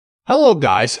Hello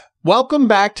guys, welcome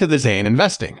back to the Zain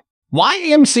Investing. Why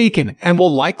AMC can and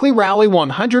will likely rally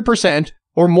 100%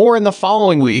 or more in the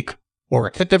following week,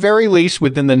 or at the very least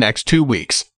within the next 2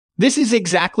 weeks. This is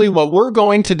exactly what we're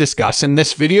going to discuss in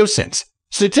this video since,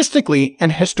 statistically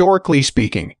and historically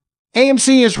speaking,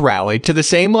 AMC has rallied to the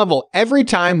same level every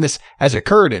time this has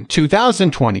occurred in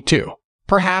 2022.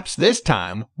 Perhaps this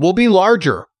time will be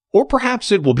larger, or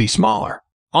perhaps it will be smaller.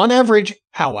 On average,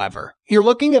 however, you're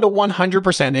looking at a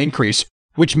 100% increase,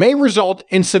 which may result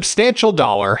in substantial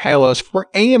dollar halos for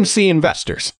AMC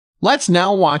investors. Let's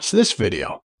now watch this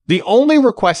video. The only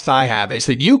request I have is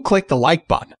that you click the like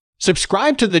button,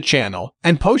 subscribe to the channel,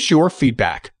 and post your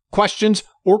feedback, questions,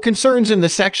 or concerns in the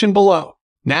section below.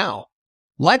 Now,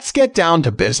 let's get down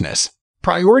to business.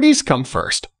 Priorities come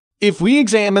first. If we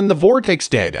examine the Vortex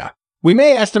data, we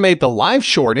may estimate the live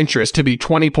short interest to be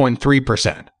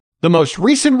 20.3%. The most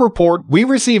recent report we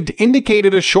received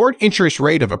indicated a short interest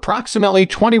rate of approximately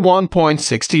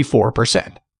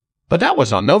 21.64%. But that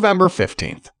was on November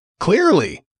 15th.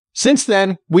 Clearly, since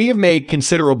then, we have made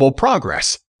considerable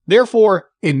progress.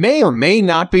 Therefore, it may or may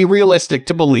not be realistic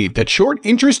to believe that short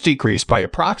interest decreased by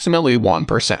approximately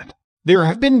 1%. There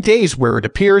have been days where it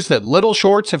appears that little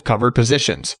shorts have covered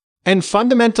positions. And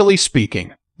fundamentally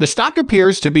speaking, the stock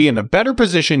appears to be in a better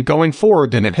position going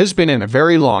forward than it has been in a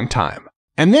very long time.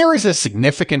 And there is a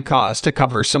significant cause to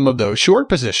cover some of those short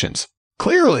positions.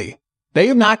 Clearly, they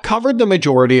have not covered the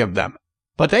majority of them,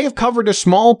 but they have covered a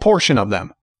small portion of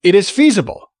them. It is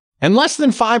feasible, and less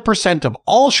than 5% of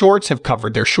all shorts have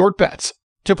covered their short bets.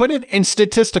 To put it in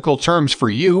statistical terms for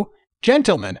you,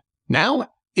 gentlemen, now,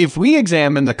 if we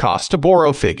examine the cost to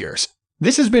borrow figures,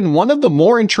 this has been one of the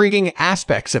more intriguing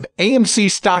aspects of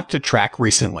AMC stock to track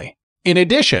recently. In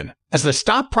addition, as the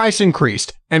stock price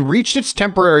increased and reached its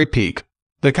temporary peak,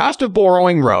 the cost of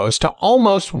borrowing rose to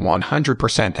almost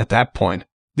 100% at that point.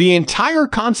 The entire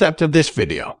concept of this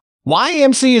video, why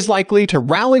AMC is likely to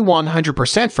rally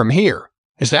 100% from here,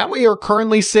 is that we are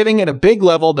currently sitting at a big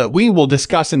level that we will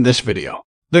discuss in this video.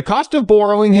 The cost of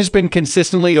borrowing has been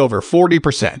consistently over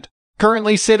 40%,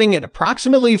 currently sitting at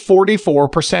approximately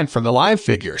 44% for the live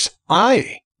figures,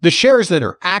 i.e., the shares that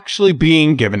are actually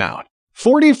being given out.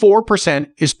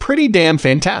 44% is pretty damn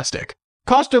fantastic.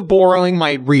 Cost of borrowing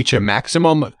might reach a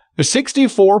maximum of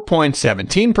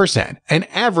 64.17% and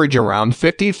average around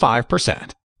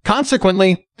 55%.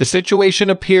 Consequently, the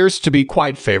situation appears to be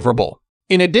quite favorable.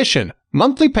 In addition,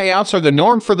 monthly payouts are the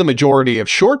norm for the majority of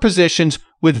short positions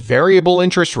with variable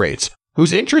interest rates,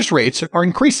 whose interest rates are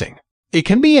increasing. It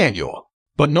can be annual,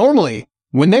 but normally,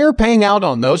 when they are paying out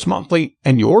on those monthly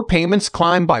and your payments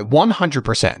climb by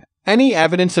 100%, any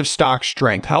evidence of stock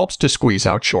strength helps to squeeze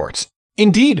out shorts.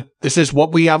 Indeed, this is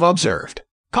what we have observed.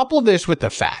 Couple this with the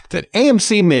fact that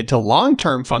AMC mid to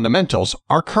long-term fundamentals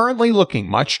are currently looking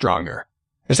much stronger,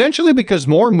 essentially because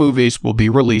more movies will be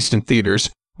released in theaters,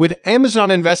 with Amazon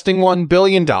investing $1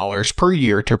 billion per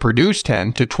year to produce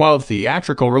 10 to 12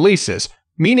 theatrical releases,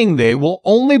 meaning they will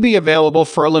only be available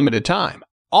for a limited time.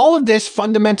 All of this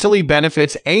fundamentally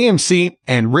benefits AMC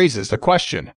and raises the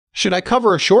question, should I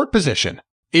cover a short position?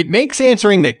 It makes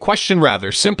answering that question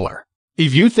rather simpler.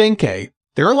 If you think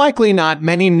there are likely not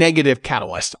many negative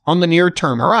catalysts on the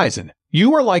near-term horizon,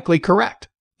 you are likely correct.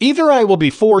 Either I will be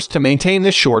forced to maintain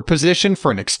this short position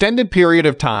for an extended period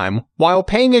of time while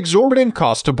paying exorbitant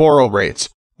cost to borrow rates,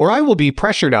 or I will be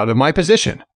pressured out of my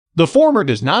position. The former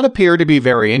does not appear to be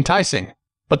very enticing,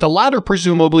 but the latter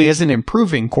presumably is an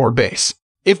improving core base.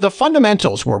 If the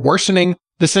fundamentals were worsening,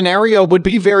 the scenario would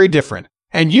be very different.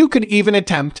 And you could even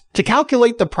attempt to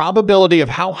calculate the probability of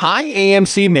how high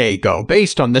AMC may go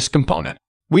based on this component.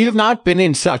 We have not been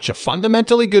in such a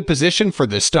fundamentally good position for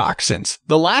this stock since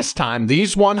the last time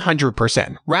these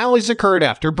 100% rallies occurred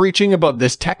after breaching above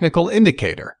this technical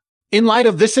indicator. In light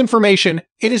of this information,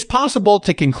 it is possible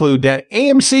to conclude that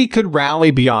AMC could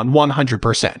rally beyond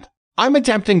 100%. I'm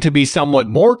attempting to be somewhat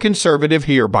more conservative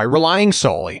here by relying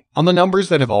solely on the numbers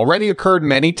that have already occurred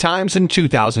many times in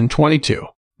 2022.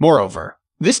 Moreover,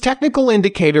 this technical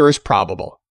indicator is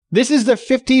probable. This is the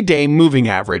 50-day moving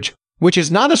average, which is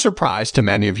not a surprise to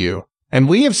many of you, and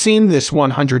we have seen this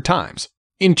 100 times.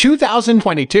 In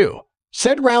 2022,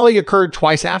 said rally occurred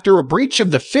twice after a breach of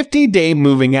the 50-day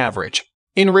moving average.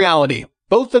 In reality,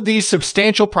 both of these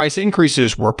substantial price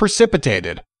increases were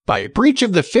precipitated by a breach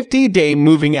of the 50-day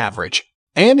moving average.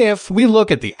 And if we look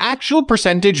at the actual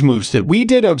percentage moves that we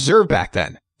did observe back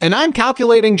then, and I'm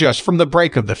calculating just from the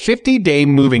break of the 50-day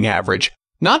moving average,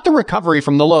 not the recovery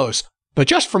from the lows, but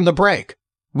just from the break,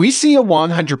 we see a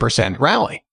 100%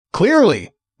 rally.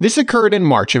 Clearly, this occurred in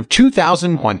March of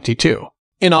 2022.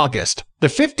 In August, the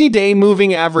 50-day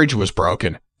moving average was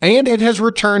broken, and it has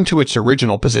returned to its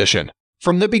original position.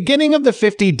 From the beginning of the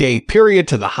 50-day period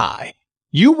to the high,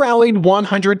 you rallied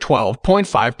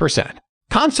 112.5%.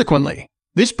 Consequently,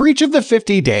 this breach of the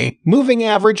 50-day moving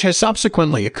average has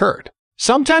subsequently occurred.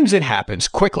 Sometimes it happens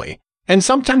quickly, and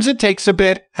sometimes it takes a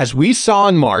bit, as we saw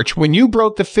in March when you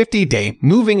broke the 50-day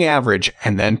moving average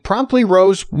and then promptly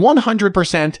rose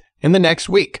 100% in the next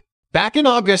week. Back in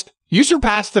August, you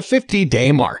surpassed the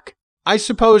 50-day mark. I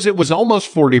suppose it was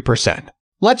almost 40%.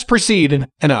 Let's proceed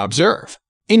and observe.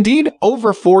 Indeed,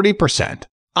 over 40%.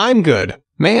 I'm good,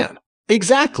 man.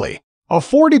 Exactly. A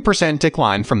 40%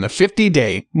 decline from the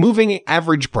 50-day moving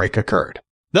average break occurred.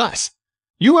 Thus,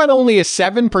 you had only a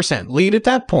 7% lead at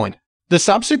that point. The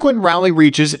subsequent rally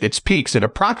reaches its peaks at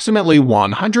approximately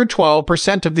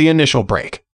 112% of the initial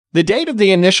break. The date of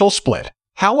the initial split,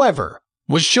 however,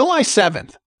 was July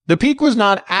 7th. The peak was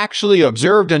not actually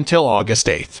observed until August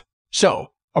 8th.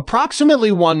 So,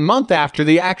 approximately 1 month after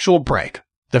the actual break,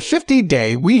 the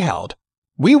 50-day we held,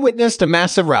 we witnessed a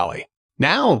massive rally.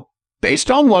 Now,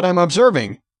 based on what I'm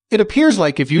observing, it appears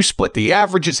like if you split the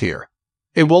averages here,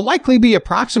 it will likely be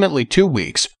approximately 2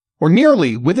 weeks, or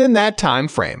nearly within that time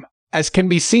frame. As can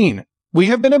be seen, we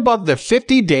have been above the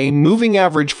 50-day moving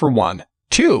average for 1,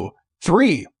 2,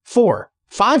 3, 4,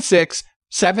 5, 6,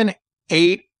 7,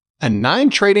 8, and 9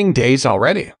 trading days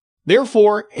already.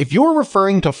 Therefore, if you're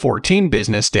referring to 14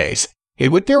 business days, it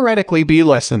would theoretically be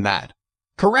less than that.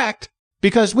 Correct,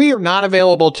 because we are not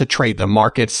available to trade the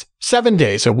markets 7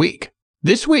 days a week.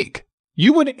 This week,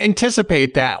 you would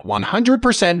anticipate that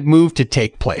 100% move to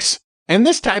take place, and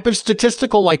this type of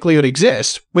statistical likelihood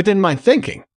exists within my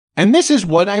thinking. And this is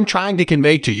what I'm trying to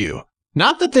convey to you.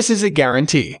 Not that this is a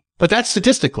guarantee, but that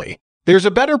statistically, there's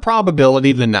a better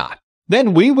probability than not.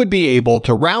 Then we would be able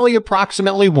to rally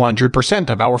approximately 100%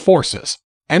 of our forces.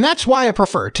 And that's why I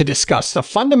prefer to discuss the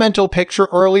fundamental picture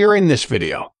earlier in this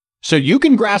video, so you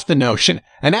can grasp the notion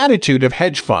and attitude of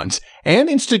hedge funds and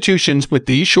institutions with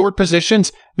these short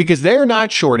positions, because they're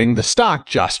not shorting the stock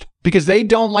just because they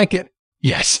don't like it.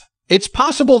 Yes, it's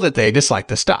possible that they dislike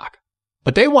the stock,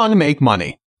 but they want to make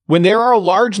money. When there are a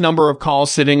large number of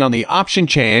calls sitting on the option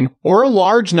chain or a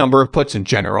large number of puts in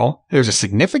general, there's a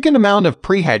significant amount of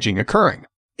pre-hedging occurring.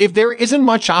 If there isn't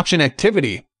much option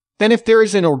activity, then if there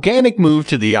is an organic move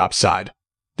to the upside,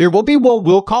 there will be what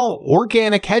we'll call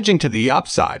organic hedging to the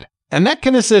upside, and that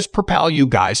can assist propel you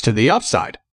guys to the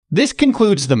upside. This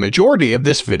concludes the majority of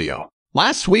this video.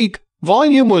 Last week,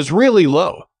 volume was really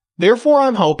low, therefore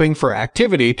I'm hoping for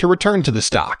activity to return to the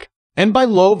stock. And by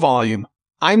low volume,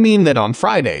 I mean that on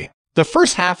Friday, the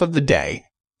first half of the day,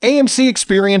 AMC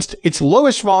experienced its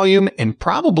lowest volume in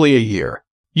probably a year.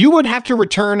 You would have to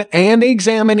return and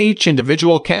examine each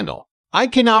individual candle. I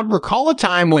cannot recall a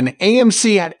time when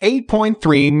AMC had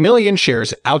 8.3 million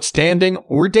shares outstanding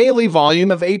or daily volume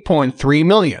of 8.3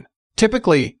 million.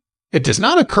 Typically, it does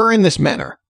not occur in this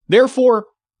manner. Therefore,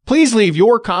 please leave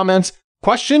your comments,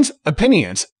 questions,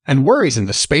 opinions, and worries in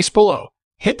the space below.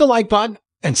 Hit the like button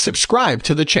and subscribe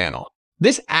to the channel.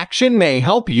 This action may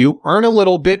help you earn a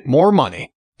little bit more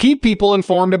money. Keep people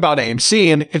informed about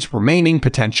AMC and its remaining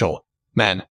potential.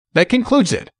 Men, that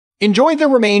concludes it. Enjoy the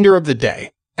remainder of the day,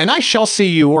 and I shall see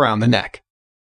you around the neck.